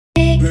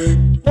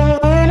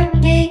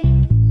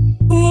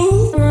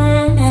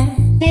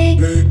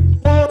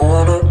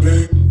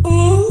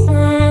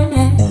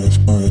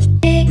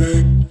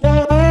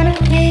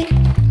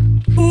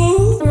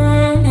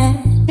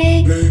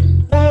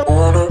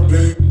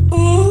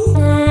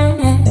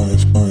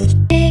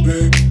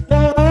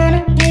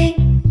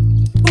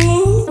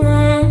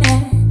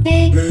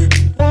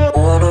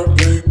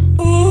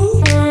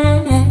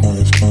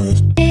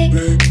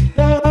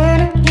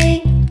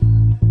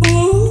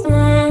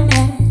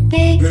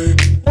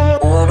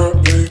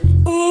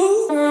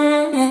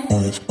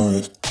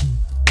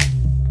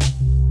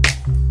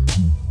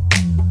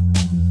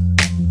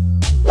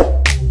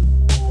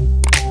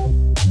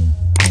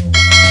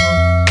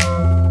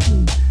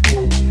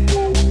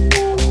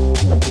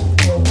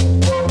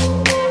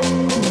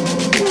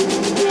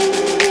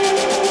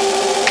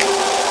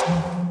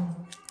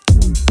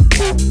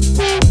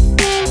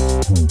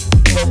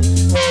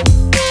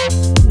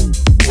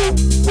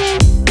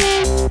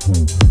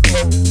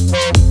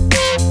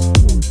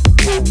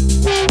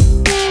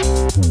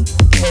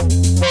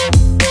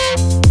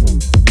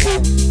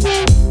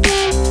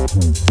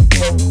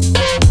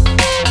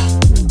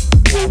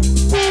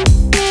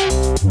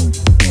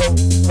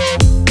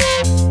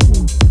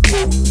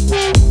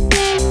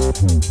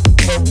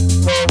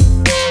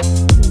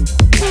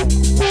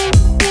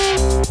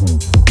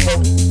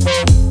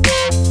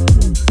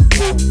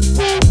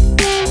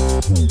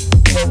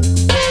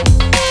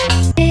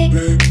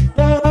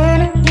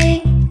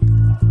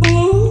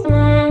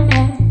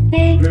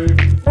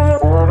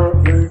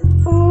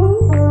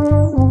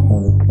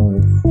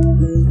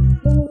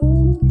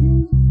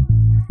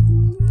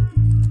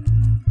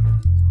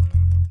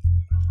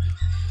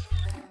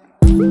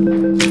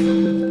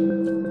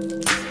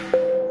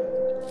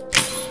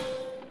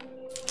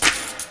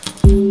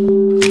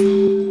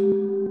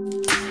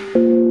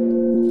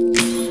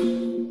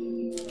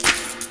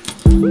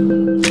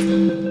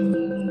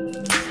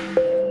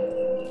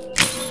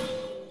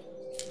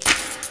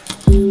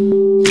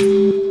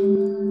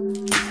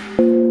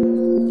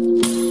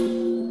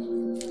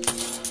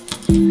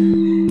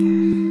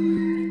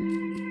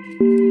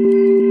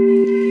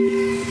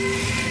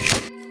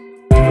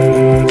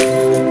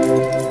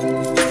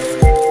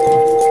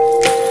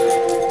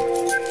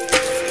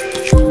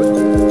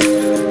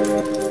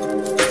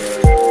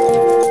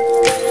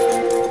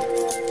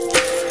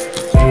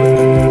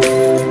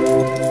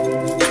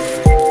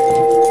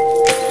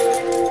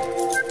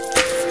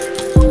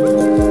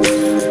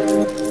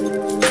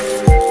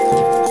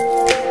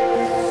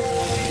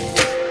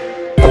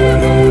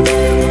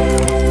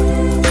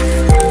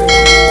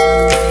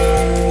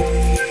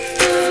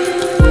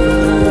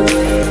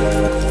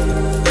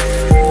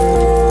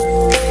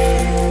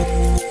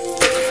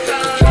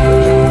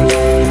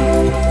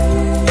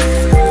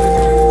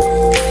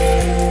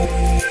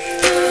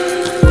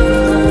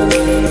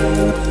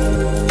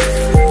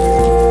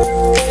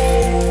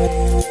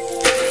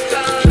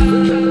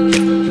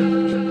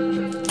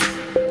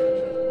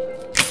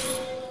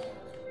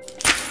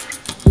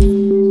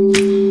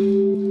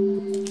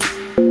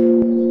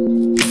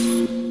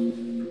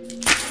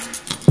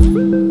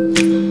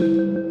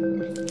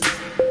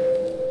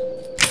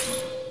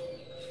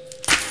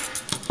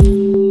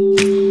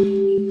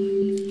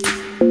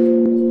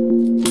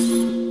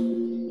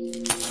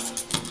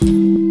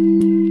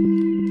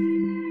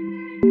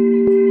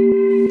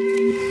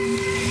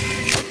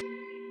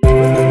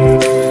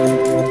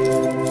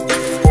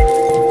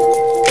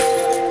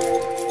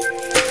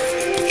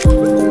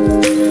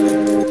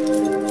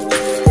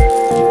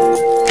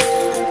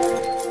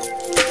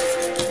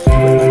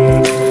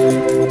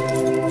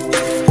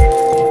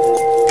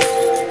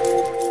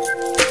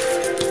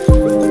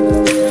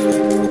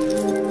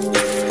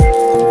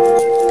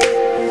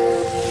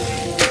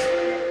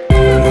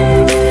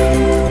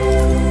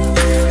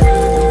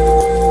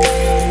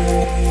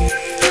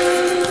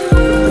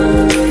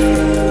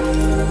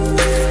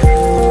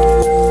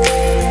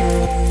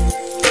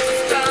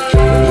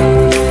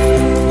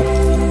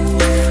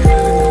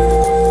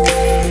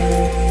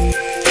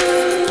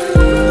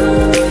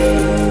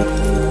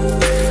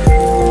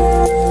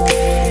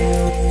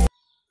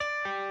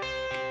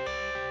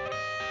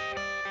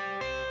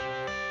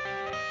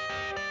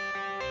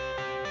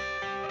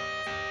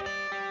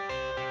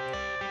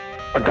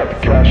I got the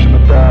cash in the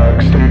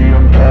bag,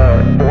 stadium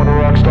packed. Born a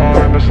rock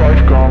star in this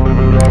life, gon'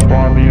 live it up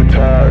on the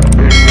attack.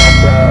 Baby,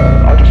 I'm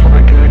bad, I just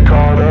wanna get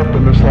caught up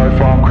in this life.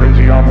 I'm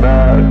crazy, I'm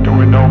mad,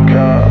 doing no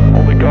cap.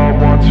 Only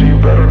God wants you,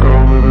 better go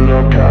live it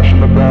up. Cash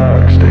in the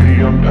bag,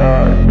 stadium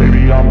packed.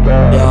 Baby, I'm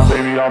bad, yeah.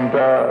 Baby, I'm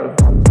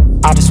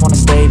bad. I just wanna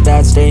stay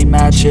bad, stay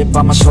mad. Chip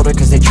on my shoulder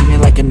cause they treat me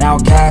like an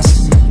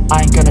outcast.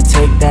 I ain't gonna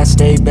take that,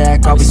 stay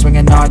back. I'll be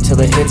swinging hard till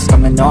the hits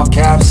come in all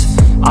caps.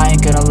 I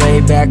ain't gonna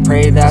lay back,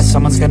 pray that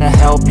someone's gonna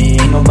help me.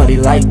 Ain't nobody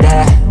like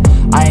that.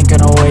 I ain't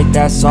gonna wait,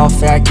 that's all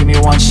fact. Give me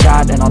one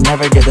shot and I'll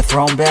never get the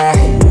throne back.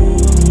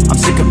 I'm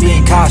sick of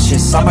being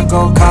cautious, I'ma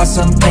go cause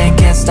some pain,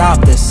 can't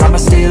stop this. I'ma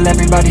steal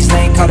everybody's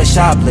lane, call it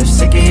shoplift.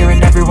 Sick of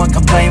hearing everyone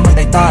complain when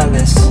they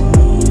thoughtless.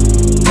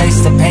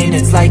 Taste the pain,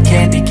 it's like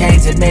candy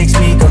canes. It makes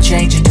me go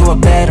change into a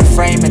better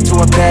frame, into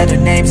a better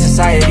name.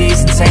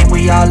 Society's insane,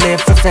 we all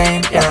live for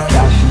fame, yeah.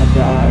 Cash in the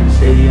bag,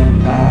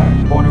 stadium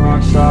packed. Born a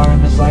rock star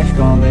in this life,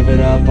 gon' live it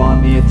up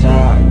on the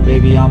attack.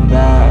 Baby, I'm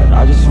bad,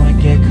 I just wanna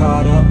get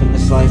caught up in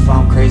this life.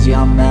 I'm crazy,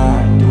 I'm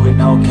mad, do it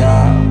no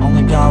cap.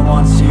 Only God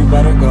wants you,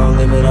 better go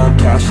live it up.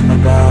 Cash in the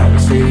bag,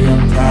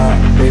 stadium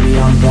packed. Baby,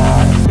 I'm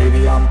bad,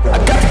 baby, I'm bad. I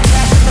got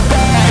cash in the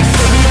bag,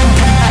 stadium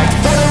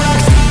packed. Born a rock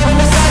star in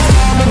this life,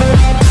 gon' live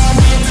it up.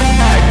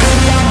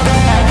 Baby, I'm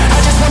bad, I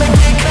just wanna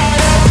get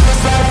caught up in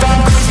this life.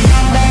 I'm crazy,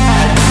 I'm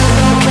mad, do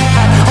it no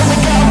cap. Only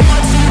God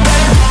wants you,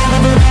 better go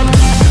live it up.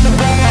 Cash in the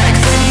bag,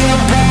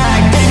 stadium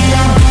packed. Baby,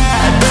 I'm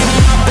bad, baby,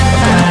 I'm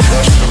bad.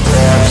 Cash in the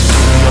bag,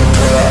 stadium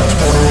packed.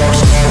 Born a rock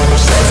star in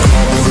this life,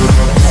 gon' live it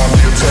up on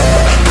the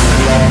attack.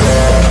 Baby, I'm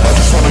bad, I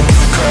just wanna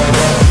get caught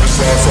up in this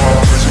life. I'm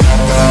crazy,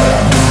 I'm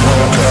mad, do it no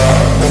cap.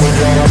 Only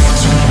God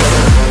wants you,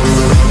 better go live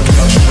it up.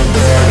 Cash in the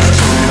bag,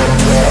 stadium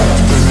packed.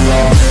 Baby, I'm bad, baby,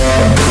 I'm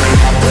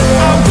bad.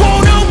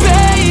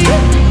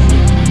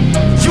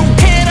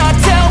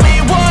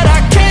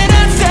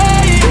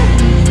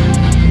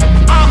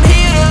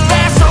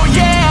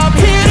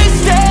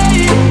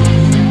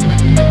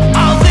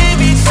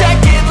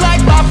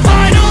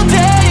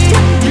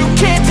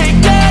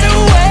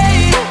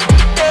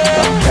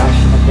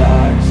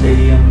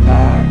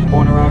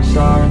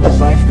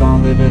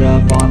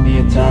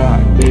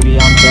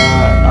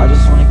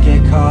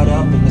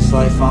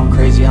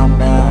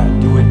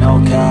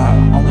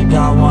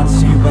 got one,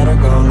 so you better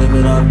go live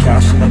it up.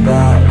 Cash in the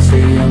bag,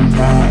 stadium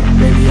packed,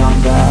 baby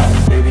I'm back.